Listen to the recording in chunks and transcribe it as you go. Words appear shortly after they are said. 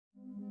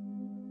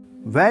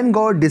When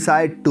God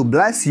decides to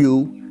bless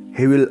you,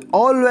 He will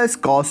always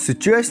cause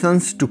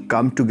situations to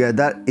come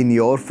together in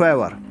your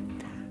favor.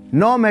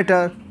 No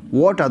matter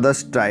what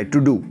others try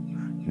to do,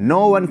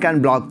 no one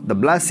can block the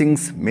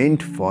blessings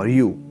meant for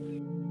you.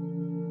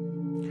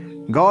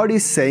 God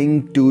is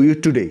saying to you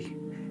today,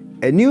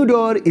 a new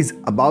door is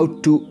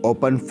about to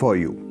open for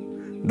you.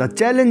 The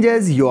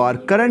challenges you are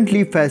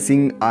currently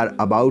facing are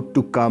about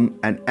to come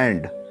an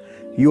end.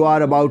 You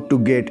are about to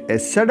get a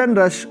sudden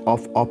rush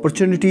of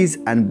opportunities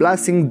and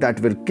blessings that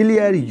will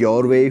clear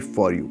your way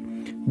for you.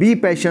 Be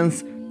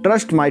patient,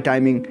 trust my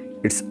timing,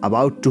 it's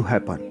about to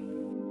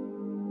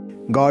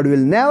happen. God will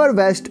never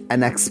waste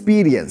an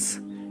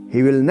experience.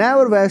 He will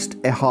never waste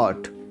a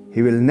heart.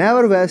 He will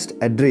never waste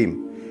a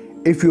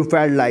dream. If you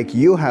felt like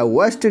you have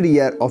wasted a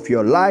year of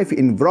your life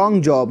in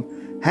wrong job,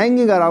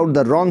 hanging around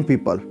the wrong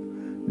people,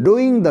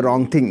 doing the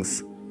wrong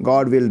things,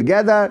 God will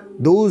gather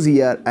those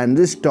years and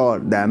restore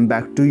them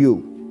back to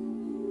you.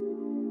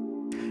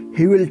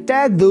 He will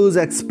take those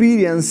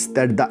experiences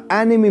that the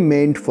enemy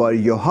meant for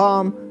your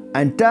harm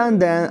and turn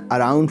them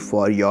around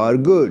for your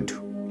good.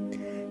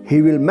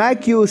 He will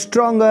make you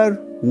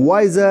stronger,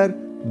 wiser,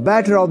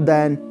 better off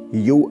than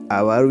you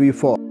ever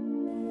before.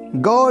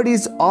 God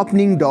is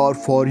opening door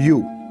for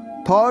you.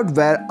 Thought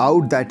were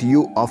out that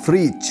you of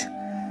reach.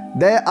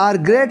 There are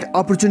great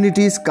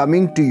opportunities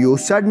coming to you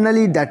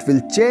suddenly that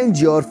will change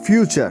your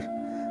future.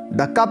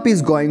 The cup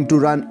is going to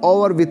run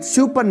over with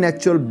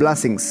supernatural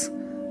blessings.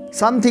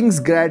 Something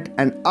great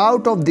and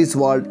out of this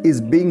world is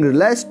being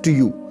released to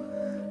you.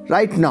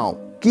 Right now,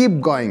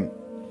 keep going.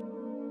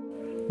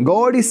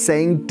 God is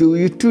saying to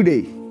you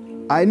today,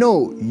 I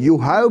know you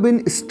have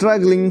been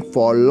struggling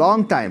for a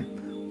long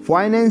time,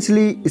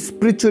 financially,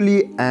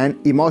 spiritually, and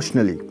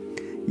emotionally.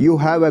 You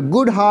have a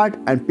good heart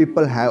and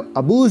people have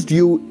abused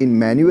you in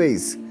many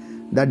ways.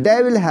 The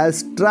devil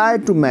has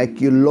tried to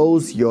make you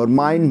lose your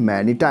mind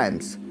many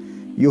times.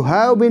 You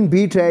have been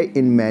betrayed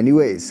in many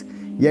ways,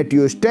 yet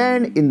you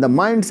stand in the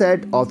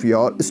mindset of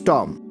your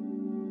storm.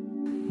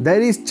 There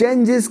is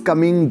changes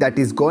coming that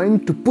is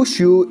going to push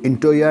you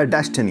into your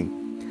destiny.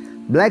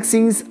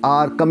 Blessings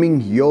are coming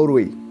your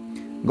way.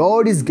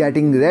 God is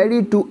getting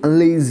ready to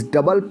unleash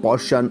double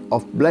portion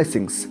of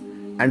blessings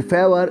and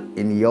favor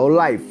in your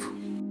life.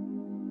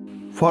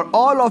 For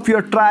all of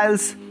your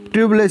trials,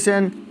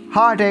 tribulation,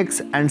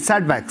 heartaches and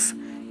setbacks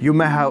you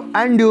may have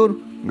endured,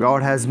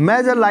 God has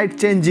major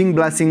life-changing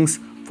blessings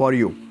for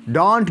you.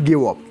 Don't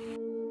give up.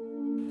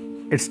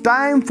 It's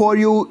time for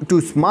you to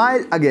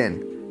smile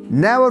again.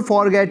 Never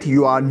forget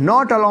you are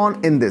not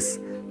alone in this.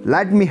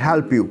 Let me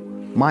help you.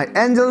 My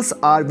angels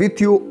are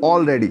with you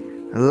already.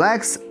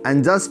 Relax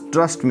and just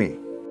trust me.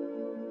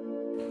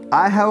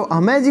 I have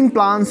amazing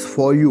plans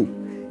for you.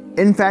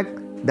 In fact,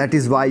 that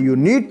is why you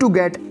need to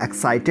get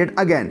excited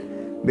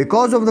again.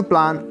 Because of the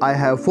plan I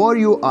have for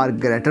you are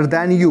greater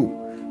than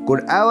you could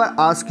ever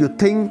ask. You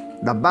think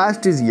the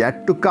best is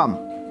yet to come.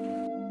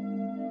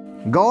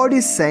 God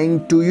is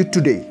saying to you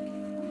today,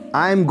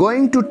 I am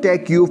going to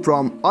take you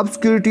from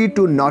obscurity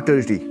to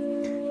notoriety.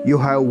 You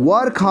have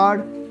worked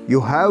hard, you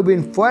have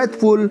been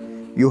faithful,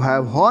 you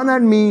have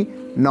honored me.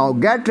 Now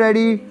get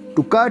ready,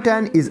 the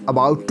curtain is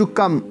about to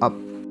come up.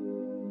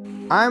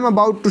 I am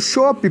about to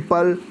show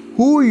people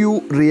who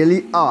you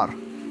really are.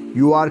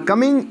 You are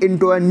coming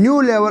into a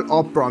new level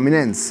of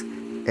prominence,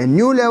 a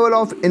new level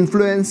of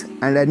influence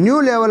and a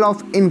new level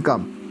of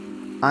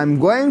income. I am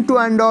going to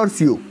endorse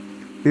you.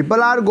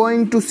 People are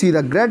going to see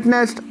the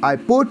greatness I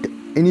put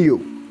in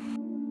you.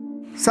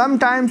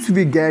 Sometimes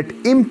we get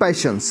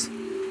impatient.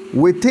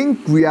 We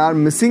think we are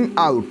missing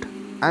out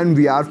and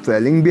we are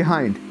falling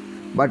behind.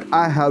 But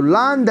I have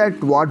learned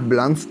that what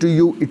belongs to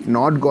you is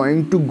not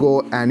going to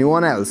go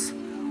anyone else.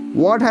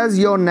 What has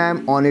your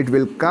name on it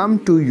will come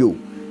to you.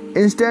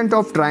 Instead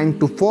of trying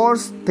to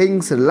force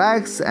things,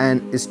 relax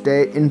and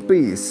stay in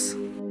peace.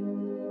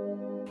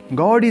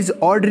 God is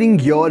ordering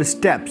your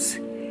steps.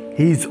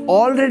 He is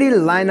already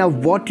lined up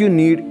what you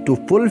need to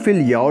fulfill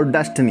your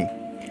destiny.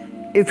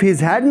 If His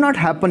had not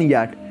happened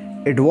yet,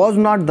 it was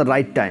not the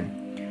right time.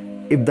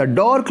 If the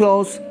door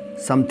closed,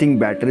 something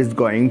better is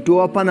going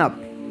to open up.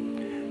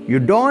 You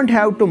don't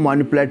have to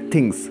manipulate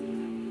things.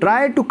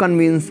 Try to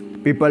convince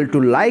people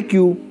to like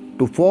you,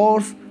 to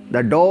force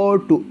the door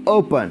to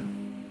open.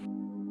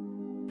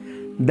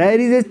 There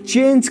is a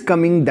change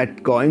coming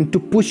that's going to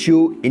push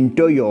you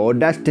into your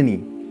destiny.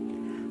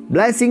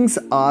 Blessings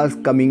are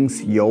coming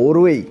your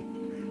way.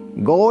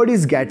 God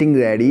is getting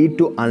ready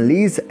to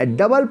unleash a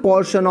double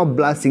portion of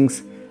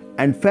blessings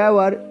and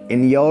favor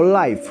in your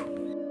life.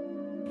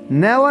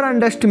 Never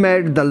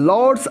underestimate the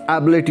Lord's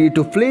ability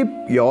to flip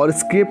your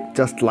script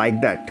just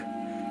like that.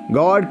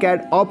 God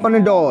can open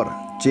a door,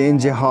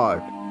 change a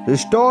heart,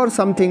 restore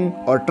something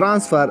or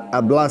transfer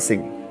a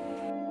blessing.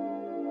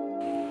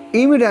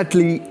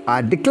 Immediately,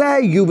 I declare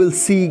you will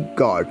see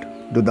God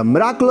do the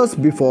miraculous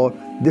before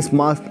this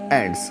month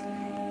ends.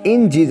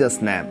 In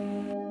Jesus' name.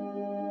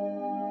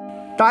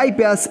 Type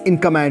yes in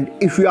comment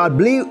if you are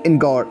believe in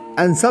God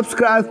and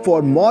subscribe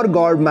for more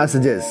God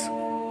messages.